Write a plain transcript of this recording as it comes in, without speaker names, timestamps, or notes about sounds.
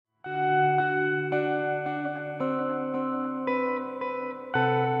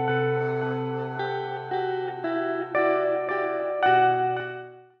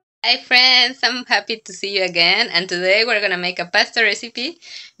Hi friends, I'm happy to see you again, and today we're gonna make a pasta recipe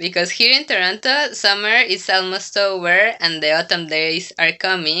because here in Toronto summer is almost over and the autumn days are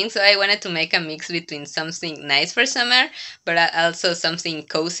coming, so I wanted to make a mix between something nice for summer but also something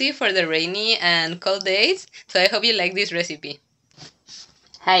cozy for the rainy and cold days. So I hope you like this recipe.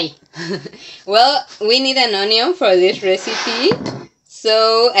 Hi. Well, we need an onion for this recipe.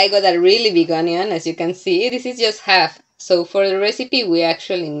 So I got a really big onion, as you can see. This is just half. So for the recipe, we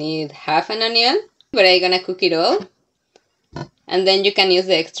actually need half an onion, but I'm gonna cook it all. And then you can use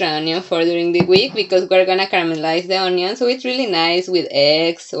the extra onion for during the week because we're gonna caramelize the onion. So it's really nice with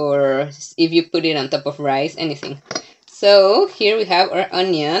eggs or if you put it on top of rice, anything. So here we have our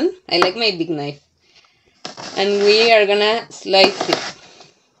onion. I like my big knife. And we are gonna slice it.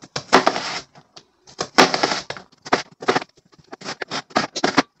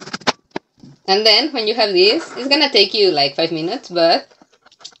 And then when you have this, it's gonna take you like 5 minutes, but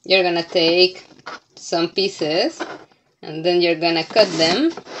you're gonna take some pieces and then you're gonna cut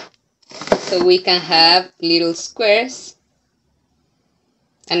them so we can have little squares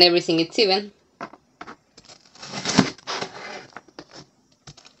and everything is even.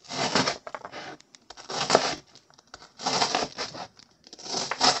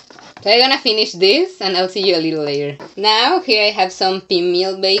 So I'm gonna finish this and I'll see you a little later. Now here I have some pea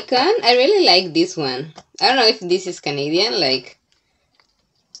meal bacon. I really like this one. I don't know if this is Canadian, like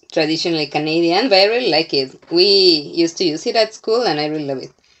traditionally Canadian, but I really like it. We used to use it at school and I really love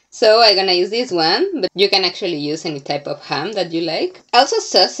it. So I'm gonna use this one, but you can actually use any type of ham that you like. Also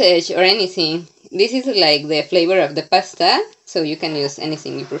sausage or anything. This is like the flavor of the pasta, so you can use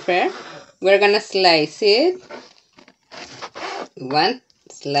anything you prefer. We're gonna slice it. One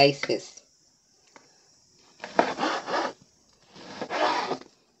slices.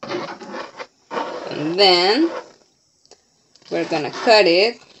 And then we're gonna cut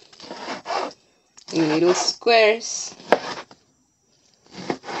it in little squares.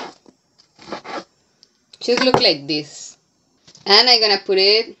 Should look like this. And I'm gonna put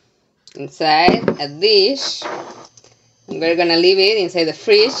it inside a dish. And we're gonna leave it inside the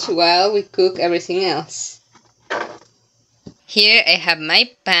fridge while we cook everything else. Here I have my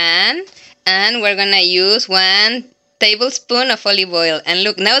pan and we're gonna use 1 tablespoon of olive oil. And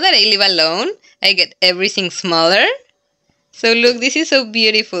look, now that I live alone, I get everything smaller. So look, this is so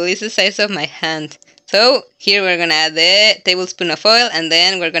beautiful. It's the size of my hand. So here we're gonna add the tablespoon of oil and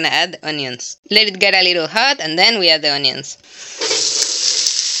then we're gonna add the onions. Let it get a little hot and then we add the onions.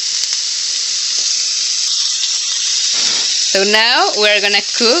 So now we're gonna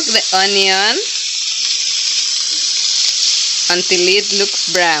cook the onion until it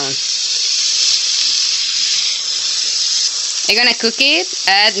looks brown. I'm gonna cook it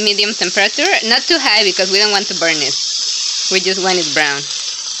at medium temperature, not too high because we don't want to burn it. We just want it brown.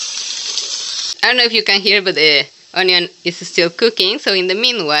 I don't know if you can hear, but the onion is still cooking. So in the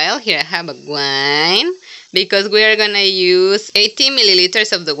meanwhile, here I have a wine because we are gonna use 80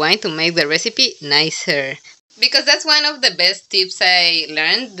 milliliters of the wine to make the recipe nicer. Because that's one of the best tips I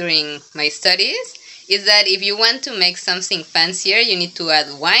learned during my studies. Is that if you want to make something fancier, you need to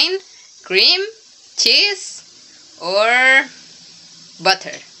add wine, cream, cheese, or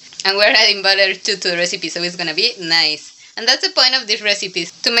butter. And we're adding butter too to the recipe, so it's gonna be nice. And that's the point of this recipe,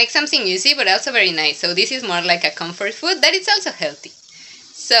 to make something easy but also very nice. So this is more like a comfort food that it's also healthy.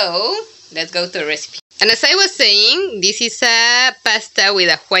 So let's go to the recipe. And as I was saying, this is a pasta with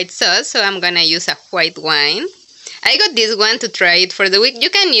a white sauce, so I'm gonna use a white wine. I got this one to try it for the week. You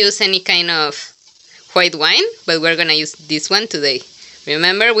can use any kind of white wine, but we're gonna use this one today.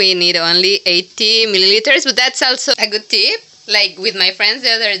 Remember, we need only 80 milliliters, but that's also a good tip. Like with my friends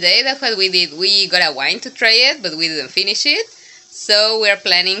the other day, that's what we did. We got a wine to try it, but we didn't finish it. So we're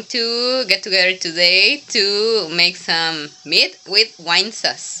planning to get together today to make some meat with wine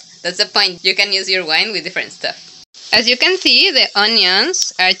sauce. That's the point. You can use your wine with different stuff. As you can see, the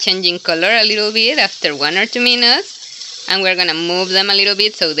onions are changing color a little bit after 1 or 2 minutes. And we're gonna move them a little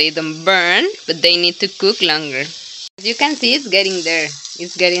bit so they don't burn, but they need to cook longer. As you can see, it's getting there.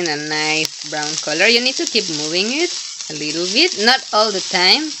 It's getting a nice brown color. You need to keep moving it a little bit, not all the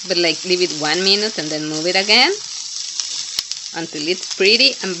time, but like leave it 1 minute and then move it again until it's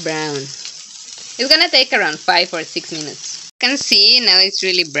pretty and brown. It's gonna take around 5 or 6 minutes. You can see now it's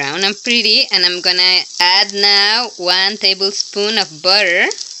really brown and pretty, and I'm gonna add now 1 tablespoon of butter.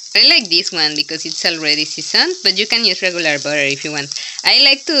 I like this one because it's already seasoned, but you can use regular butter if you want. I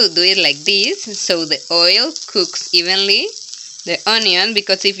like to do it like this, so the oil cooks evenly the onion,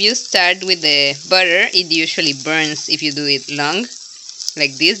 because if you start with the butter, it usually burns if you do it long,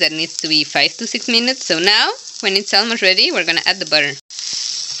 like this. That needs to be 5 to 6 minutes. So now, when it's almost ready, we're gonna add the butter.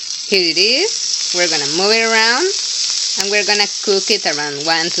 Here it is. We're gonna move it around and we're gonna cook it around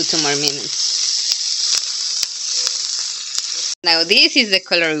 1 to 2 more minutes. Now this is the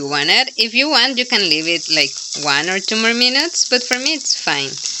color we wanted. If you want, you can leave it like 1 or 2 more minutes, but for me it's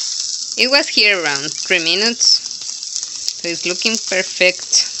fine. It was here around 3 minutes, so it's looking perfect.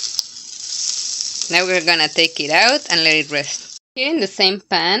 Now we're gonna take it out and let it rest. Here in the same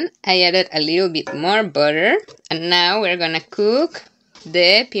pan, I added a little bit more butter, and now we're gonna cook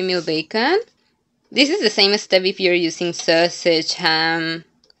the pea-meal bacon. This is the same step if you're using sausage, ham,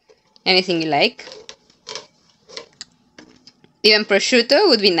 anything you like. Even prosciutto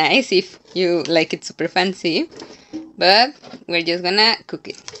would be nice if you like it super fancy, but we're just gonna cook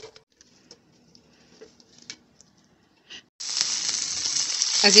it.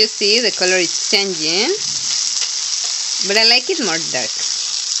 As you see, the color is changing, but I like it more dark.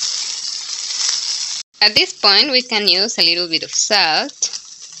 At this point, we can use a little bit of salt.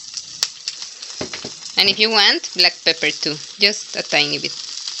 And if you want, black pepper too, just a tiny bit.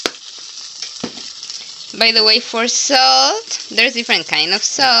 By the way, for salt, there's different kind of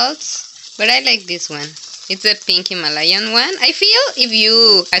salts, but I like this one. It's the pink Himalayan one. I feel if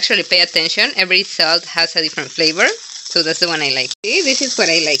you actually pay attention, every salt has a different flavor, so that's the one I like. See, this is what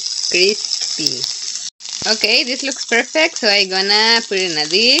I like, crispy. Okay, this looks perfect, so I'm gonna put it in a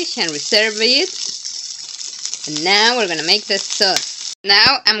dish and reserve it. And now we're gonna make the sauce.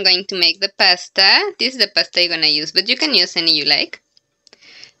 Now I'm going to make the pasta. This is the pasta I'm gonna use, but you can use any you like.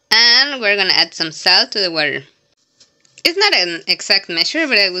 And we're gonna add some salt to the water. It's not an exact measure,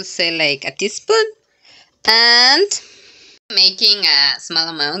 but I would say like a teaspoon. And I'm making a small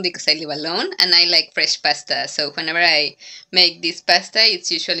amount because I live alone and I like fresh pasta. So whenever I make this pasta,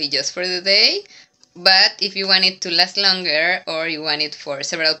 it's usually just for the day. But if you want it to last longer or you want it for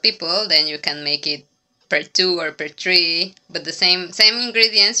several people, then you can make it per 2 or per 3. But the same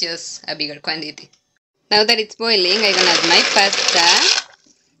ingredients, just a bigger quantity. Now that it's boiling, I'm gonna add my pasta.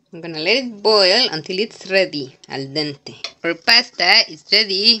 I'm gonna let it boil until it's ready, al dente. Our pasta is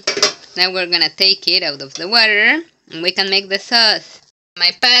ready. Now we're gonna take it out of the water and we can make the sauce.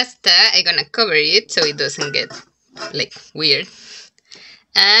 My pasta, I'm gonna cover it so it doesn't get like weird.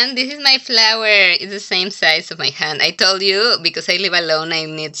 And this is my flour. It's the same size of my hand. I told you because I live alone I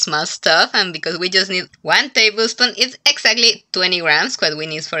need small stuff, and because we just need 1 tablespoon, it's exactly 20 grams what we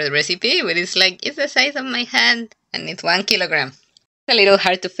need for the recipe, but it's the size of my hand and it's 1 kilogram. A little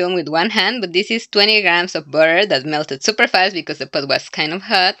hard to film with one hand, but this is 20 grams of butter that melted super fast because the pot was kind of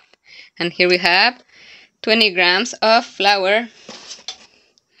hot. And here we have 20 grams of flour.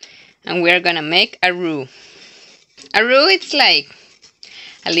 And we're gonna make a roux. A roux, it's like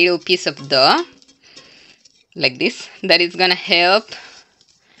a little piece of dough, like this, that is gonna help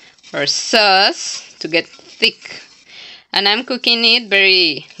our sauce to get thick. And I'm cooking it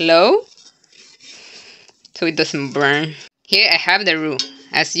very low, so it doesn't burn. Here I have the roux.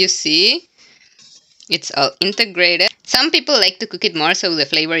 As you see, it's all integrated. Some people like to cook it more so the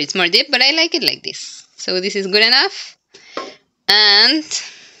flavor is more deep, but I like it like this. So this is good enough. And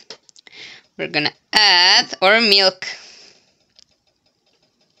we're gonna add our milk.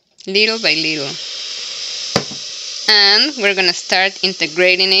 Little by little. And we're gonna start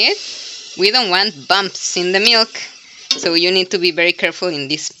integrating it. We don't want bumps in the milk, so you need to be very careful in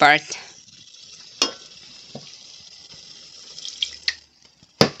this part.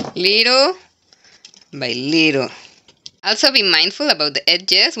 Little by little. Also be mindful about the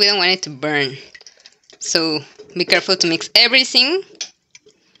edges. We don't want it to burn. So be careful to mix everything.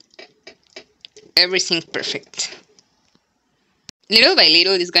 Everything perfect. Little by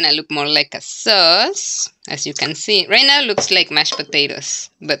little, it's gonna look more like a sauce. As you can see. Right now it looks like mashed potatoes.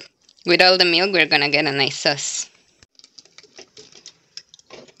 But with all the milk, we're gonna get a nice sauce.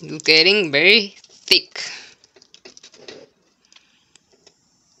 It's getting very thick.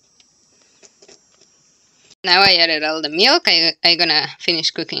 Now I added all the milk. I'm gonna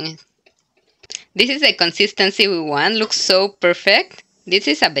finish cooking it. This is the consistency we want. Looks so perfect. This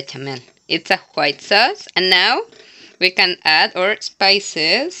is a bechamel. It's a white sauce. And now we can add our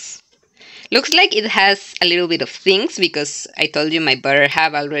spices. Looks like it has a little bit of things because I told you my butter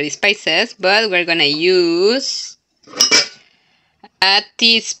have already spices. But we're gonna use a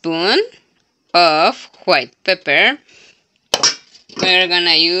teaspoon of white pepper. We're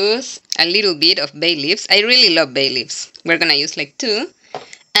gonna use a little bit of bay leaves. I really love bay leaves. We're gonna use like 2.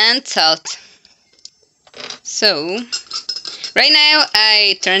 And salt. So, right now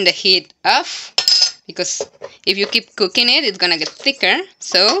I turn the heat off because if you keep cooking it, it's gonna get thicker.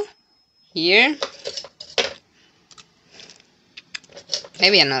 So, here,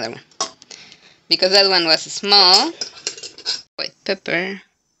 maybe another one. Because that one was small. White pepper.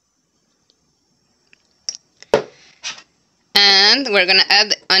 And we're gonna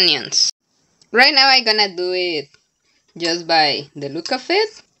add the onions. Right now I'm gonna do it just by the look of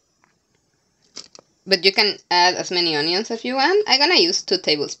it, but you can add as many onions as you want. I'm gonna use 2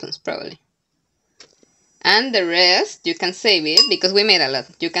 tablespoons probably. And the rest, you can save it, because we made a lot.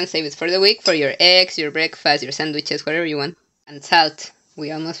 You can save it for the week, for your eggs, your breakfast, your sandwiches, whatever you want. And salt. We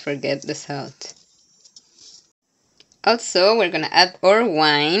almost forget the salt. Also, we're gonna add our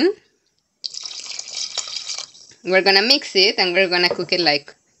wine. We're gonna mix it and we're gonna cook it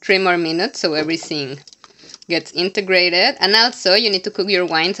like 3 more minutes so everything gets integrated. And also, you need to cook your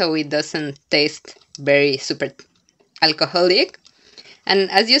wine so it doesn't taste very super alcoholic. And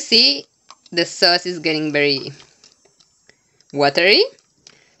as you see, the sauce is getting very watery.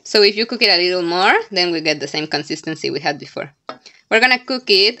 So if you cook it a little more, then we get the same consistency we had before. We're gonna cook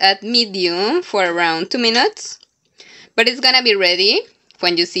it at medium for around 2 minutes. But it's gonna be ready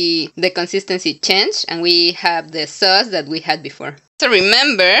when you see the consistency change and we have the sauce that we had before. So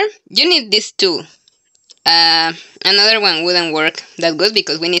remember, you need these two. Another one wouldn't work that good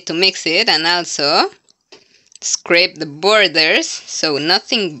because we need to mix it and also scrape the borders so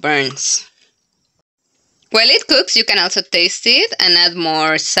nothing burns. While it cooks, you can also taste it and add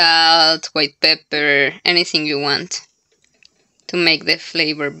more salt, white pepper, anything you want to make the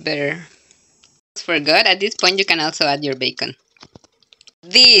flavor better. Forgot, at this point you can also add your bacon.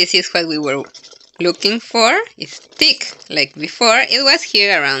 This is what we were looking for. It's thick like before. It was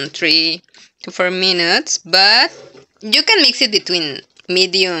here around 3 to 4 minutes, but you can mix it between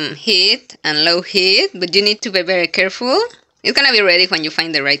medium heat and low heat, but you need to be very careful. It's gonna be ready when you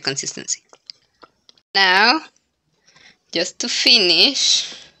find the right consistency. Now, just to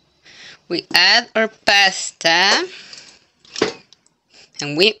finish, we add our pasta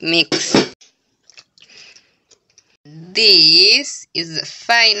and we mix. This is the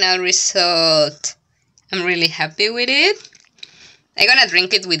final result. I'm really happy with it. I'm gonna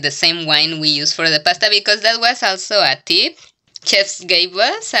drink it with the same wine we used for the pasta because that was also a tip chefs gave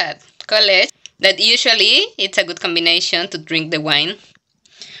us at college, that usually it's a good combination to drink the wine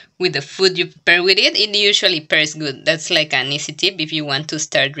with the food you prepare with it. It usually pairs good. That's like an easy tip if you want to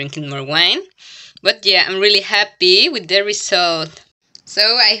start drinking more wine. But yeah, I'm really happy with the result. So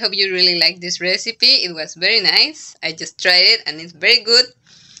I hope you really like this recipe. It was very nice. I just tried it and it's very good.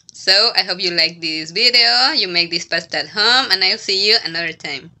 So I hope you like this video. You make this pasta at home and I'll see you another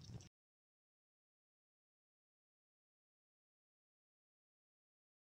time.